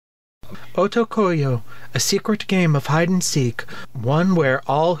Otokoyo, a secret game of hide-and-seek, one where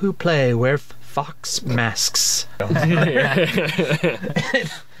all who play wear fox masks.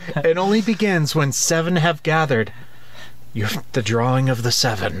 It only begins when 7 have gathered. You're the drawing of the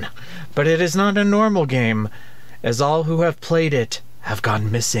 7. But it is not a normal game, as all who have played it have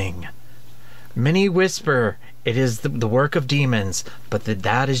gone missing. Many whisper it is the work of demons, but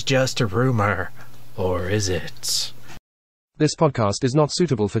that is just a rumor. Or is it? This podcast is not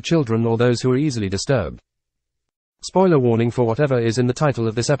suitable for children or those who are easily disturbed. Spoiler warning for whatever is in the title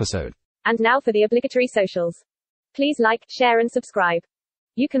of this episode. And now for the obligatory socials. Please like, share and subscribe.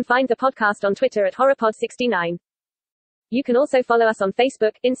 You can find the podcast on Twitter at HorrorPod69. You can also follow us on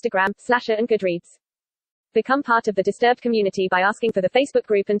Facebook, Instagram, Slasher and Goodreads. Become part of the Disturbed community by asking for the Facebook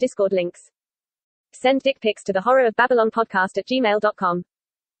group and Discord links. Send dick pics to the Horror of Babylon podcast at gmail.com.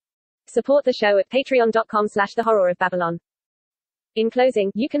 Support the show at patreon.com/thehorrorofbabylon. In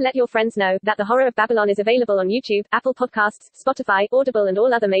closing, you can let your friends know that The Horror of Babylon is available on YouTube, Apple Podcasts, Spotify, Audible and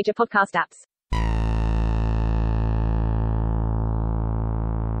all other major podcast apps.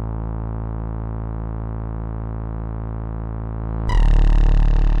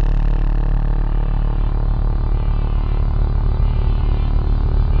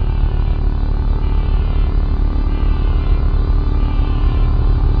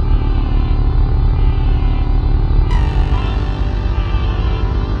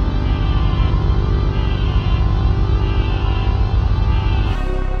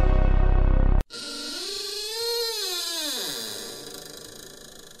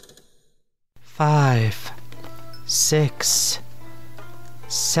 Five, 6,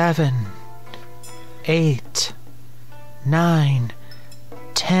 7, 8, 9,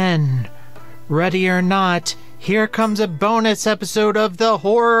 10. Ready or not, here comes a bonus episode of The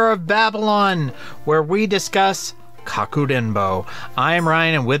Horror of Babylon, where we discuss Kakurenbo. I am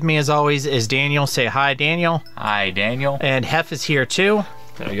Ryan, and with me as always is Daniel. Say hi, Daniel. Hi, Daniel. And Hef is here too.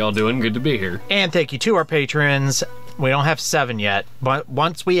 How y'all doing? Good to be here. And thank you to our patrons. We don't have 7 yet, but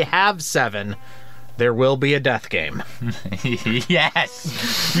once we have 7, there will be a death game.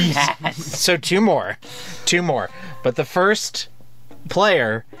 Yes! Yes! So 2 more. But the first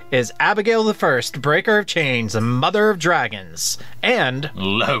player is Abigail the First, Breaker of Chains, Mother of Dragons, and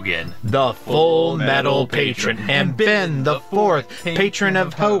Logan, the Full Metal Patron, and Ben the Fourth, Patron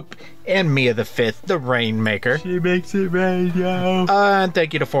of Hope, and Mia the Fifth, the Rainmaker. She makes it rain, yo. And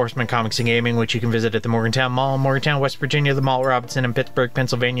thank you to Horsemen Comics and Gaming, which you can visit at the Morgantown Mall, Morgantown, West Virginia, the Mall Robinson in Pittsburgh,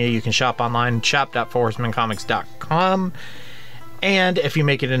 Pennsylvania. You can shop online, shop.forhorsemancomics.com. And if you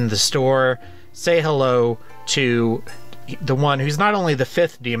make it into the store, say hello to the one who's not only the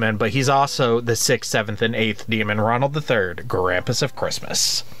 5th demon, but he's also the 6th, 7th, and 8th demon, Ronald III, Grampus of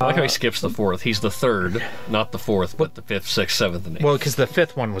Christmas. I like how he skips the 4th. He's the 3rd, not the 4th, but the 5th, 6th, 7th, and 8th. Well, because the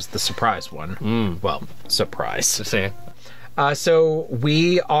 5th one was the surprise one. Well, surprise. So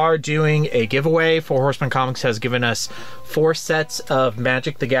we are doing a giveaway. For Horseman Comics has given us 4 sets of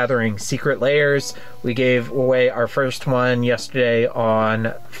Magic the Gathering Secret Layers. We gave away our first one yesterday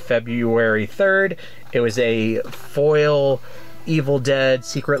on February 3rd. It was a foil Evil Dead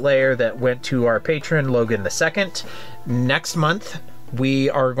Secret Layer that went to our patron, Logan II. Next month, we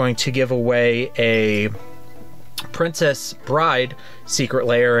are going to give away a Princess Bride Secret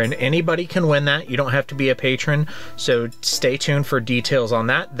Layer, and anybody can win that. You don't have to be a patron, so stay tuned for details on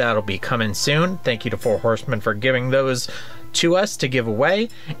that. That'll be coming soon. Thank you to 4 Horsemen for giving those to us to give away.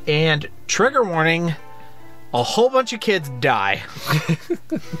 And trigger warning, a whole bunch of kids die.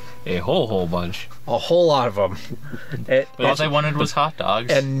 A whole bunch. A whole lot of them. But all they wanted was hot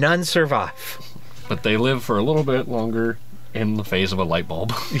dogs. And none survive. But they live for a little bit longer in the phase of a light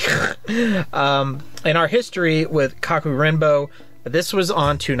bulb. In our history with Kakurenbo, this was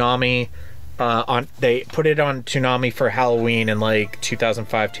on Toonami. They put it on Toonami for Halloween in like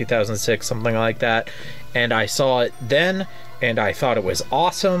 2005, 2006, something like that. And I saw it then, and I thought it was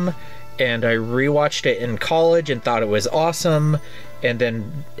awesome. And I rewatched it in college and thought it was awesome. And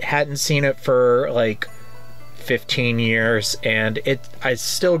then hadn't seen it for like 15 years, and it's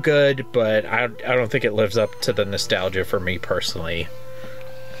still good, but I don't think it lives up to the nostalgia for me personally.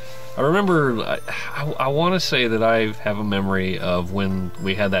 I remember, I want to say that I have a memory of when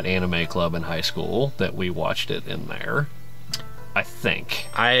we had that anime club in high school that we watched it in there. I think.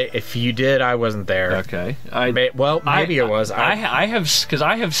 If you did, I wasn't there. Okay. Maybe it was. I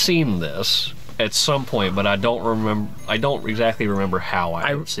have seen this at some point, but I don't remember. I don't exactly remember how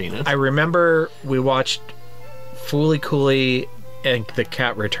I've seen it. I remember we watched Fooly Cooly and The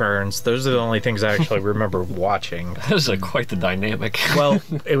Cat Returns. Those are the only things I actually remember watching. That was quite the dynamic. Well,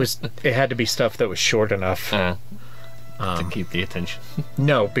 it had to be stuff that was short enough. to keep the attention.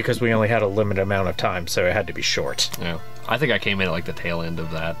 No, because we only had a limited amount of time, so it had to be short. Yeah, I think I came in at like the tail end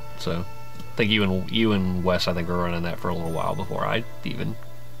of that. So I think you and Wes, I think, were running that for a little while before I even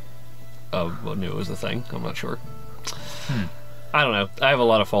knew it was the thing. I'm not sure. I don't know. I have a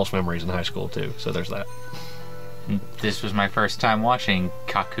lot of false memories in high school too, so there's that. This was my first time watching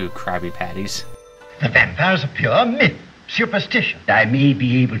Kaku Krabby Patties. The vampires are pure myth, superstition. I may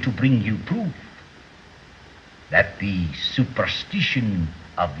be able to bring you proof that the superstition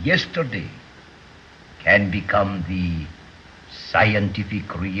of yesterday can become the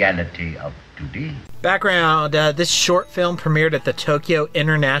scientific reality of today. Background, this short film premiered at the Tokyo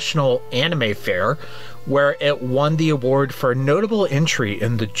International Anime Fair, where it won the award for notable entry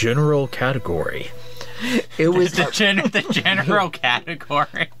in the general category. It was the general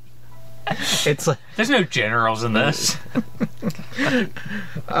category. It's like, there's no generals in this.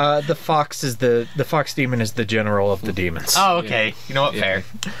 The fox demon is the general of the demons. Oh, okay. You know what? Yeah. Fair.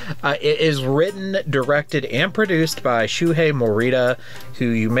 It is written, directed, and produced by Shuhei Morita, who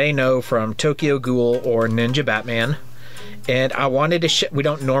you may know from Tokyo Ghoul or Ninja Batman. And I wanted to we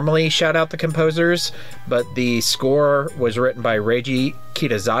don't normally shout out the composers, but the score was written by Reiji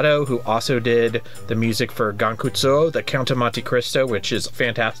Kitazato, who also did the music for Gankutsuo, the Count of Monte Cristo, which is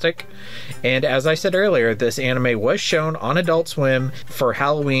fantastic. And as I said earlier, this anime was shown on Adult Swim for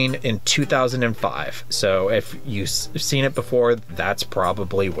Halloween in 2005. So if you've seen it before, that's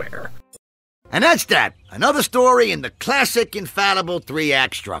probably where. And that's that. Another story in the classic, infallible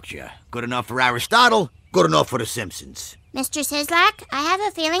three-act structure. Good enough for Aristotle, good enough for The Simpsons. Mr. Sislak, I have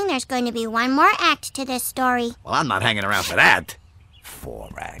a feeling there's going to be one more act to this story. Well, I'm not hanging around for that. 4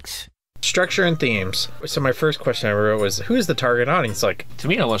 acts. Structure and themes. So my first question I wrote was, who is the target audience? Like, To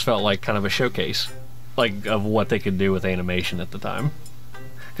me, it almost felt like kind of a showcase, like of what they could do with animation at the time.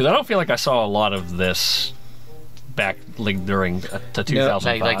 Because I don't feel like I saw a lot of this back like during to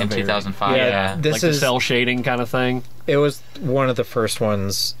 2005. Like in 2005. Yeah, this like is the cell shading kind of thing. It was one of the first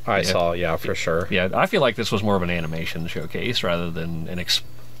ones I saw, yeah, for sure. Yeah, I feel like this was more of an animation showcase rather than an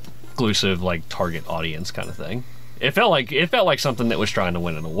exclusive like target audience kind of thing. It felt like something that was trying to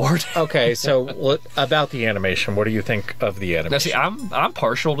win an award. Okay, so about the animation, what do you think of the animation? Now, see, I'm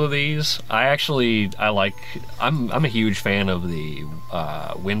partial to these. I'm a huge fan of the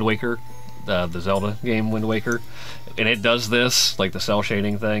Wind Waker, the Zelda game Wind Waker, and it does this like the cell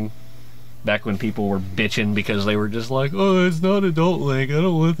shading thing. Back when people were bitching because they were just like, oh, it's not Adult Link, I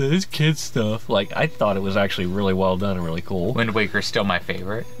don't want that, it's kid stuff. Like, I thought it was actually really well done and really cool. Wind Waker's still my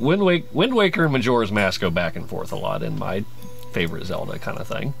favorite. Wind Waker and Majora's Mask go back and forth a lot in my favorite Zelda kind of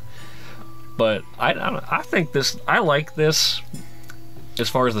thing. But I think this, I like this as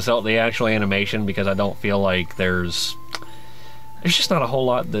far as the actual animation, because I don't feel like there's just not a whole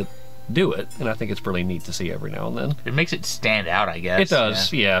lot that do it, and I think it's really neat to see every now and then. It makes it stand out, I guess. It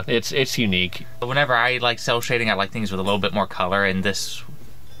does, yeah. It's unique. Whenever I like cell shading, I like things with a little bit more color, and this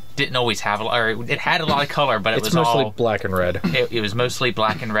didn't always have, or it had a lot of color, but it was mostly all black and red. It was mostly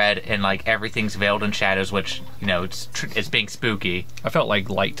black and red, and like everything's veiled in shadows, which, you know, it's being spooky. I felt like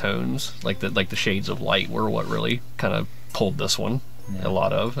light tones, like the shades of light, were what really kind of pulled this one. A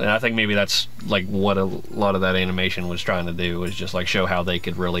lot of, and I think maybe that's like what a lot of that animation was trying to do, was just like show how they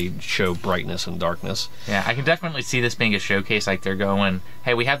could really show brightness and darkness. Yeah, I can definitely see this being a showcase. Like they're going,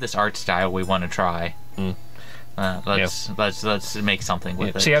 hey, we have this art style we want to try. Let's make something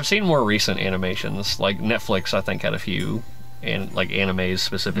with it. See, I've seen more recent animations. Like Netflix, I think, had a few and like animes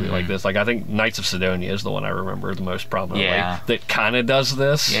specifically like this. Like I think Knights of Sidonia is the one I remember the most prominently. Yeah. That kind of does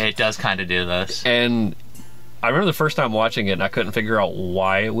this. Yeah, it does kind of do this. And I remember the first time watching it, and I couldn't figure out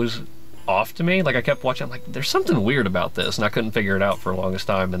why it was off to me. Like, I kept watching, I'm like, there's something weird about this, and I couldn't figure it out for the longest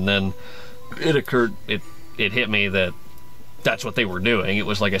time. And then it hit me that that's what they were doing. It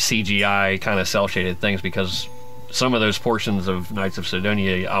was like a CGI kind of cel-shaded things, because some of those portions of Knights of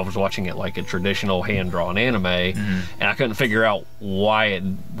Sidonia, I was watching it like a traditional hand-drawn anime, and I couldn't figure out why it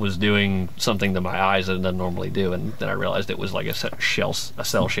was doing something to my eyes that it doesn't normally do. And then I realized it was like a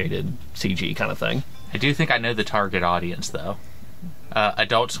cel-shaded CG kind of thing. I do think I know the target audience, though.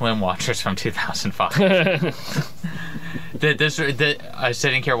 Adult Swim watchers from 2005.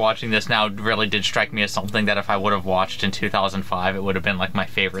 Sitting here watching this now really did strike me as something that if I would have watched in 2005, it would have been like my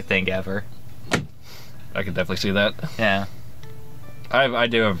favorite thing ever. I could definitely see that. Yeah. I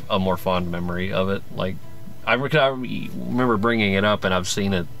do have a more fond memory of it. Like, I remember bringing it up, and I've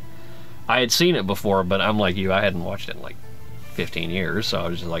seen it. I had seen it before, but I'm like you, I hadn't watched it in like 15 years, so I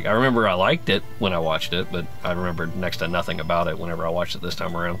was just like, I remember I liked it when I watched it, but I remembered next to nothing about it whenever I watched it this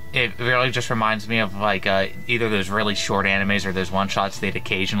time around. It really just reminds me of like either those really short animes or those one-shots they'd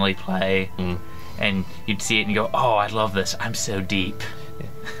occasionally play, and and you'd see it and you go, oh, I love this. I'm so deep.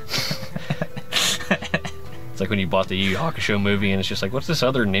 It's like when you bought the Yu Yu Hakusho movie and it's just like, what's this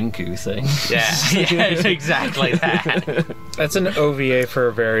other Ninku thing? Yeah, it's exactly that. That's an OVA for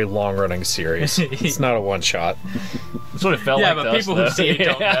a very long-running series. It's not a one-shot. That's what it felt yeah, like. But people who see it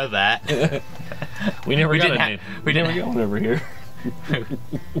don't know that. We never got one over here.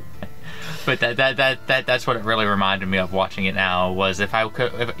 But that's what it really reminded me of watching it now, was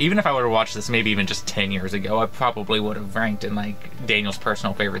even if I would have watched this maybe even just 10 years ago, I probably would have ranked in like Daniel's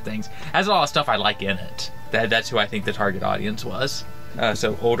personal favorite things. Has a lot of stuff I like in it. That's who I think the target audience was.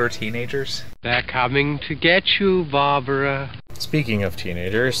 So older teenagers. They're coming to get you, Barbara. Speaking of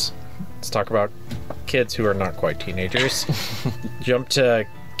teenagers, let's talk about kids who are not quite teenagers. Jump to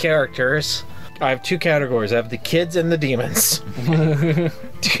characters. I have two categories. I have the kids and the demons.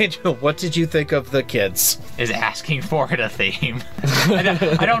 Daniel, what did you think of the kids? Is asking for it a theme? I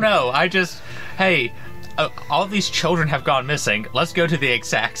don't know. Hey, all these children have gone missing. Let's go to the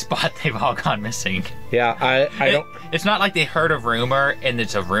exact spot they've all gone missing. Yeah, I don't... It's not like they heard a rumor and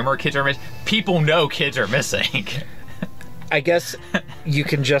it's a rumor kids are missing. People know kids are missing. I guess you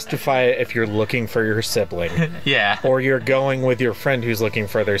can justify it if you're looking for your sibling. Yeah. Or you're going with your friend who's looking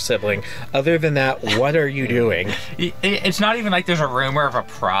for their sibling. Other than that, what are you doing? It's not even like there's a rumor of a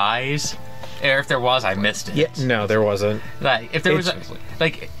prize. Or if there was, I missed it. Yeah, no, there wasn't. Like, if there was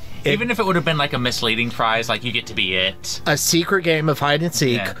even if it would have been like a misleading prize, like you get to be it. A secret game of hide and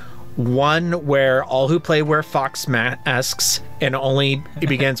seek. Yeah. One where all who play wear fox masks, and only it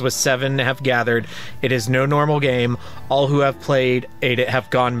begins with 7 have gathered. It is no normal game. All who have played it have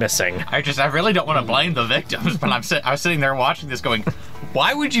gone missing. I really don't want to blame the victims, but I was sitting there watching this going,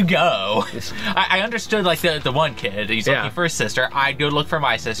 why would you go? I understood like the one kid, he's looking for his sister. I'd go look for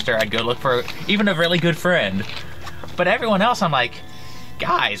my sister. I'd go look for even a really good friend. But everyone else, I'm like,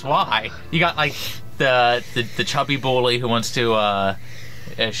 guys, why? You got like the chubby bully who wants to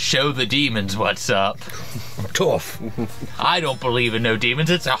show the demons what's up. Tough. I don't believe in no demons.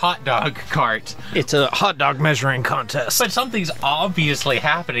 It's a hot dog cart. It's a hot dog measuring contest. But something's obviously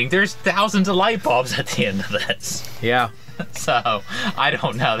happening. There's thousands of light bulbs at the end of this. Yeah. So, I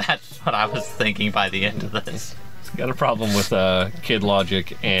don't know. That's what I was thinking by the end of this. Got a problem with kid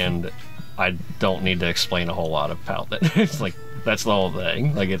logic, and I don't need to explain a whole lot about it. It's like, that's the whole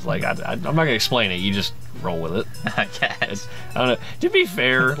thing. Like, it's like, I'm not going to explain it. You just roll with it. I guess. I don't know. To be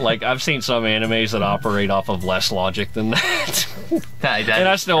fair, like, I've seen some animes that operate off of less logic than that. And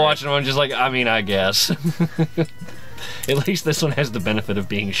I still watch them. I'm just like, I mean, I guess. At least this one has the benefit of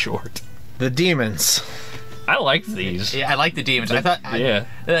being short. The demons. I liked these. Yeah, I like the demons. I thought,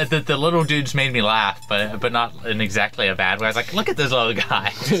 the little dudes made me laugh, but not in exactly a bad way. I was like, look at this little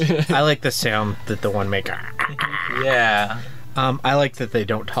guy. I like the sound that the one makes. Yeah. I like that they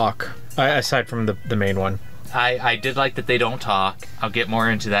don't talk, aside from the main one. I did like that they don't talk. I'll get more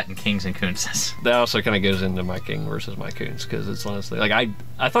into that in Kings and Koontzes. That also kind of goes into my King versus my Koontz, because it's honestly like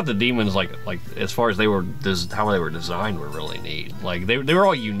I thought the demons like as far as how they were designed were really neat. Like they were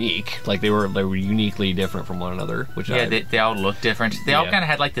all unique. Like they were uniquely different from one another. Which they all look different. They all kind of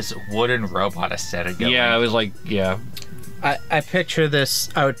had like this wooden robot aesthetic. Yeah, it was like I picture this.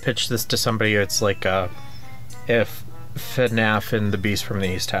 I would pitch this to somebody. It's like if FNAF and the Beast from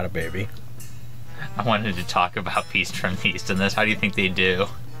the East had a baby. I wanted to talk about Beast from the East in this. How do you think they do?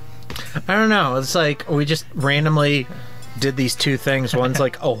 I don't know. It's like we just randomly did these two things. One's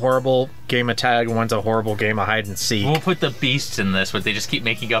like a horrible game of tag, and one's a horrible game of hide and seek. We'll put the Beasts in this. Would they just keep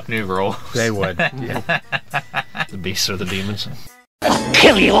making up new rules? They would. Yeah. The Beasts are the demons. I'll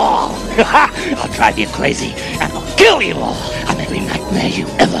kill you all! I'll drive you crazy, and I'll kill you all! I'm every nightmare you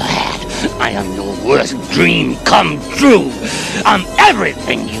ever had. I am your worst dream come true. I'm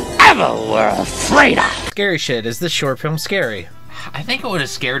everything you ever were afraid of. Scary shit. Is this short film scary? I think it would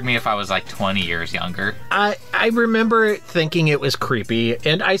have scared me if I was like 20 years younger. I remember thinking it was creepy,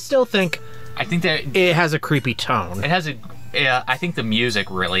 and I still think... I think that... it has a creepy tone. It has a... Yeah, I think the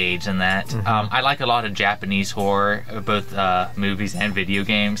music really aids in that. Mm-hmm. I like a lot of Japanese horror, both movies and video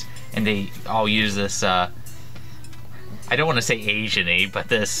games, and they all use this, I don't want to say Asian-y, but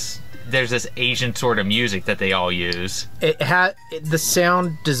there's this Asian sort of music that they all use. The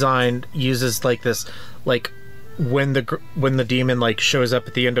sound design uses like this, like when the demon like shows up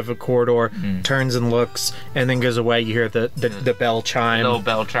at the end of a corridor, turns and looks, and then goes away. You hear the bell chime. Little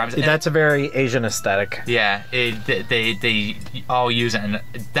bell chimes. That's a very Asian aesthetic. Yeah, they all use it, and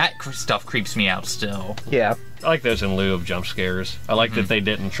that stuff creeps me out still. Yeah, I like those in lieu of jump scares. I like that they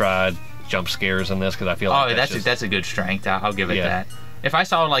didn't try jump scares in this, because I feel like that's a good strength. I'll give it that. If I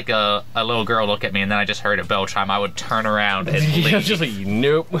saw like a little girl look at me and then I just heard a bell chime, I would turn around and leave. Just like,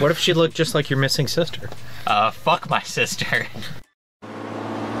 nope. What if she looked just like your missing sister? Fuck my sister.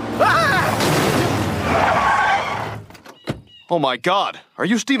 Oh my God, are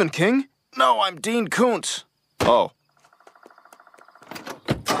you Stephen King? No, I'm Dean Koontz. Oh.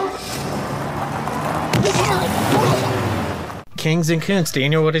 Kings and Koontz.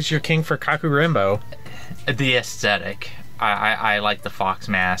 Daniel, what is your king for Kakurenbo? The aesthetic. I like the fox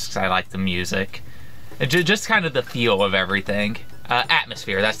masks. I like the music. Just kind of the feel of everything.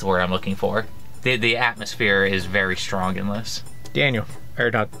 Atmosphere, that's the word I'm looking for. The atmosphere is very strong in this. Daniel. Or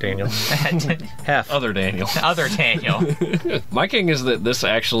not Daniel. Hef. Other Daniel. Other Daniel. My king is that this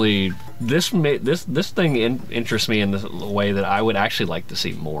actually, this thing interests me in the way that I would actually like to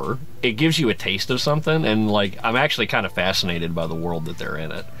see more. It gives you a taste of something, and like I'm actually kind of fascinated by the world that they're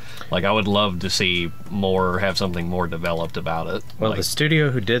in it. Like I would love to see more, have something more developed about it. Well, like, the studio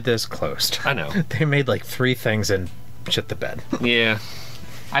who did this closed. I know. They made like 3 things and shit the bed. Yeah.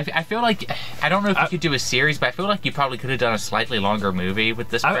 I feel like, I don't know if you could do a series, but I feel like you probably could have done a slightly longer movie with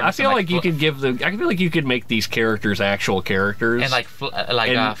this. I feel like you could I feel like you could make these characters actual characters. And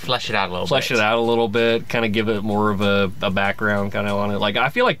flesh it out a little bit. Flesh it out a little bit, kind of give it more of a background kind of on it. Like, I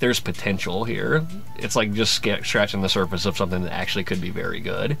feel like there's potential here. It's like just scratching the surface of something that actually could be very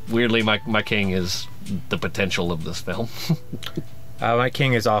good. Weirdly, my king is the potential of this film. My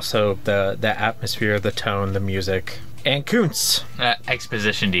king is also the atmosphere, the tone, the music. And Koontz.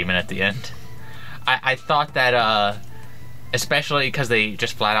 Exposition demon at the end. I thought that, especially because they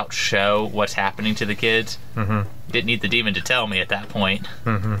just flat out show what's happening to the kids. Mm-hmm. Didn't need the demon to tell me at that point.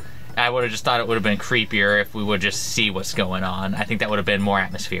 Mm-hmm. I would have just thought it would have been creepier if we would just see what's going on. I think that would have been more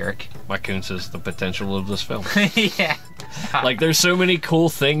atmospheric. My Koontz is the potential of this film. Yeah. Like, there's so many cool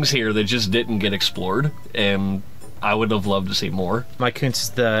things here that just didn't get explored, and I would have loved to see more. My Koontz is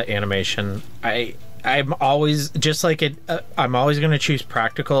the animation. I'm always, just like it, I'm always going to choose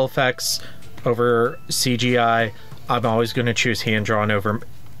practical effects over CGI. I'm always going to choose hand-drawn over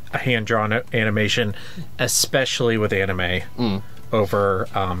hand-drawn animation, especially with anime, over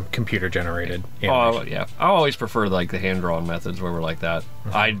computer-generated animation. Oh, yeah. I always prefer, like, the hand-drawn methods where we're like that.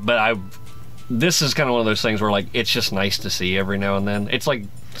 This is kind of one of those things where, like, it's just nice to see every now and then. It's like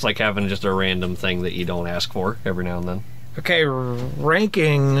having just a random thing that you don't ask for every now and then. Okay,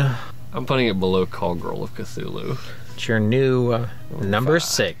 ranking... I'm putting it below Call Girl of Cthulhu. It's your new number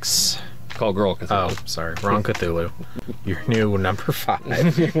 6. Call Girl of Cthulhu. Oh, sorry. Wrong Cthulhu. Your new number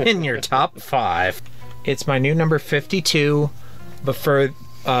 5 in your top 5. It's my new number 52, but for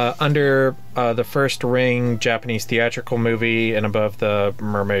under the first Ring Japanese theatrical movie and above the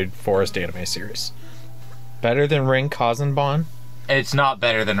Mermaid Forest anime series. Better than Ring Kazenban? It's not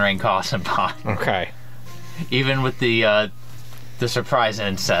better than Ring Kazenban. Okay. Even with the surprise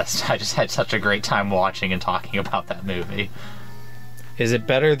incest, I just had such a great time watching and talking about that movie. Is it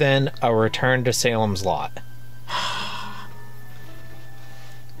better than A Return to Salem's Lot?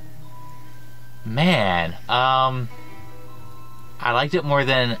 Man, I liked it more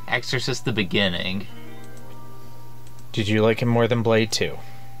than Exorcist the Beginning. Did you like it more than Blade 2?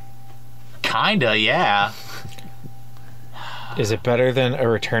 Kinda, yeah. Is it better than A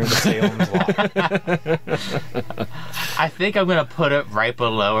Return to Salem's Lot? I think I'm gonna put it right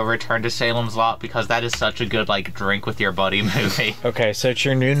below A Return to Salem's Lot because that is such a good, like, drink with your buddy movie. Okay, so it's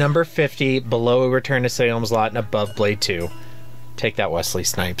your new number 50, below A Return to Salem's Lot and above Blade 2. Take that, Wesley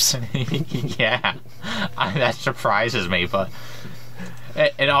Snipes. Yeah. That surprises me, but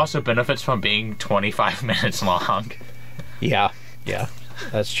it also benefits from being 25 minutes long. Yeah,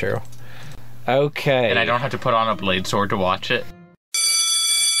 that's true. Okay. And I don't have to put on a blade sword to watch it.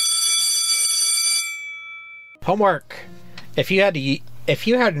 Homework. If you had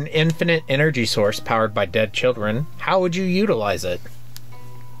an infinite energy source powered by dead children, how would you utilize it?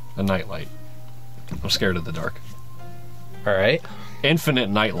 A nightlight. I'm scared of the dark. All right.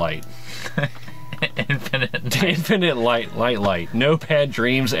 Infinite nightlight. Infinite light. No bad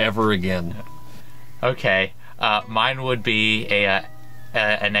dreams ever again. Okay. Mine would be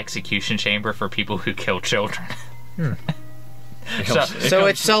an execution chamber for people who kill children. So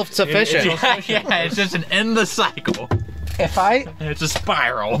it's self-sufficient. Yeah, it's just an endless cycle. It's a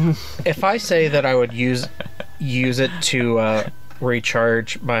spiral. If I say that I would use it to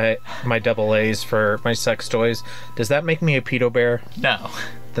recharge my double A's for my sex toys, does that make me a pedo bear? No.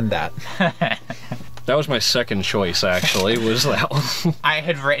 Then that. That was my second choice, actually, was that one. I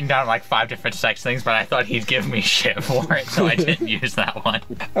had written down like 5 different sex things, but I thought he'd give me shit for it, so I didn't use that one.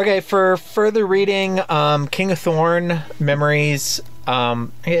 Okay, for further reading, King of Thorn, Memories, I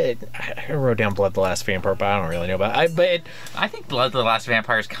wrote down Blood the Last Vampire, but I don't really know about it. But I think Blood the Last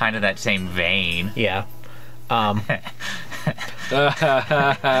Vampire is kind of that same vein. Yeah. That's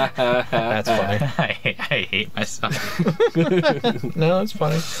funny. I hate myself. No, it's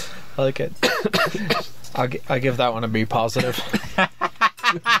funny. I like it. I'll give that one a B positive.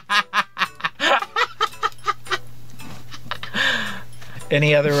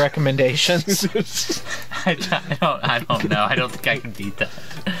 Any other recommendations? I don't know. I don't think I can beat that.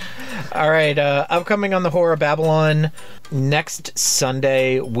 All right, upcoming on the Horror of Babylon, next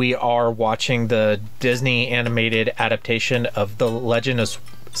Sunday we are watching the Disney animated adaptation of The Legend of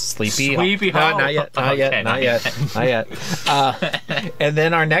Sleepy Hollow. No, not yet. And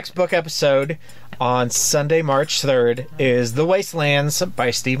then our next book episode on Sunday, March 3rd is The Wastelands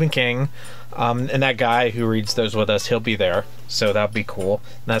by Stephen King. And that guy who reads those with us, he'll be there, so that'll be cool.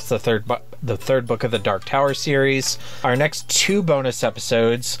 And that's the third book of the Dark Tower series. Our next 2 bonus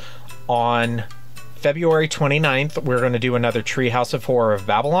episodes on February 29th, we're going to do another Treehouse of Horror of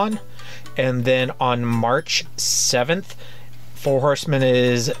Babylon. And then on March 7th, Four Horsemen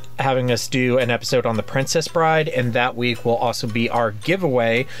is having us do an episode on The Princess Bride, and that week will also be our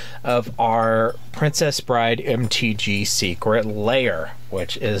giveaway of our Princess Bride MTG Secret Lair,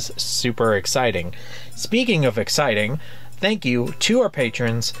 which is super exciting. Speaking of exciting, thank you to our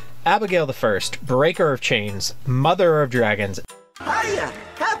patrons, Abigail the First, Breaker of Chains, Mother of Dragons, Hiya!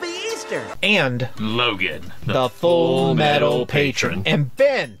 Happy Easter! and Logan, the Full Metal Patron, and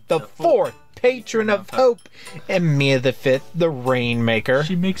Ben, the Fourth Patron of Hope, and Mia the Fifth, the Rainmaker.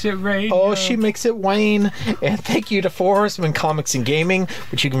 She makes it rain. Oh, she makes it wane. And thank you to Four Horsemen Comics and Gaming,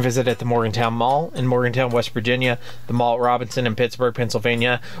 which you can visit at the Morgantown Mall in Morgantown, West Virginia, the Mall at Robinson in Pittsburgh,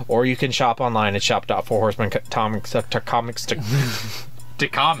 Pennsylvania, or you can shop online at shop.fourhorsemencomics. To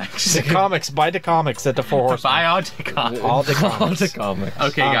comics. The comics. Buy the comics at the Four Horsemen. Buy all the comics. All the comics. All the comics.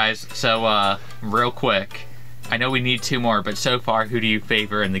 Okay, guys. So, real quick. I know we need 2 more, but so far, who do you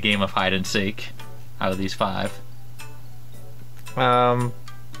favor in the game of hide and seek out of these 5? I'm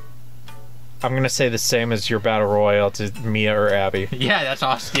gonna say the same as your battle royale to Mia or Abby. Yeah, that's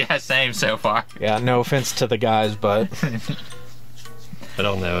awesome. Yeah, same so far. Yeah, no offense to the guys, but I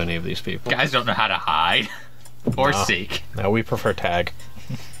don't know any of these people. Guys don't know how to hide or seek. No, we prefer tag.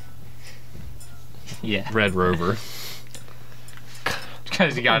 Yeah. Red Rover.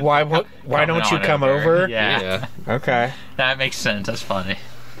 Because you got. Why don't you come over? Yeah. Okay. That makes sense. That's funny.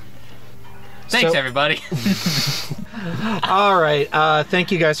 Thanks, everybody. All right.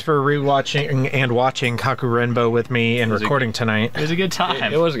 Thank you guys for rewatching and watching Kakurenbo with me and recording tonight. It was a good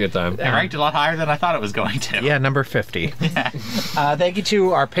time. It was a good time. It ranked a lot higher than I thought it was going to. Yeah, number 50. Yeah. Thank you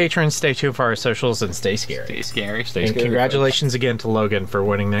to our patrons. Stay tuned for our socials and stay scary. Stay scary. Stay and scary. Congratulations again to Logan for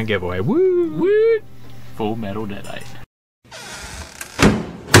winning that giveaway. Woo! Woo! Full Metal Deadite.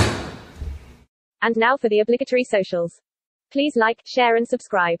 And now for the obligatory socials. Please like, share, and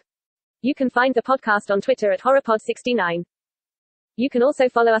subscribe. You can find the podcast on Twitter at HorrorPod69. You can also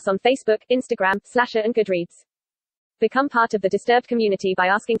follow us on Facebook, Instagram, Slasher, and Goodreads. Become part of the Disturbed community by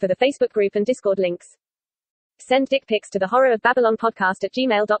asking for the Facebook group and Discord links. Send dick pics to the Horror of Babylon podcast at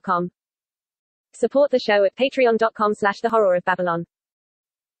gmail.com. Support the show at patreon.com/the Horror of Babylon.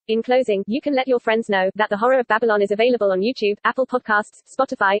 In closing, you can let your friends know that The Horror of Babylon is available on YouTube, Apple Podcasts,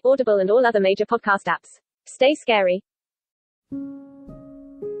 Spotify, Audible, and all other major podcast apps. Stay scary.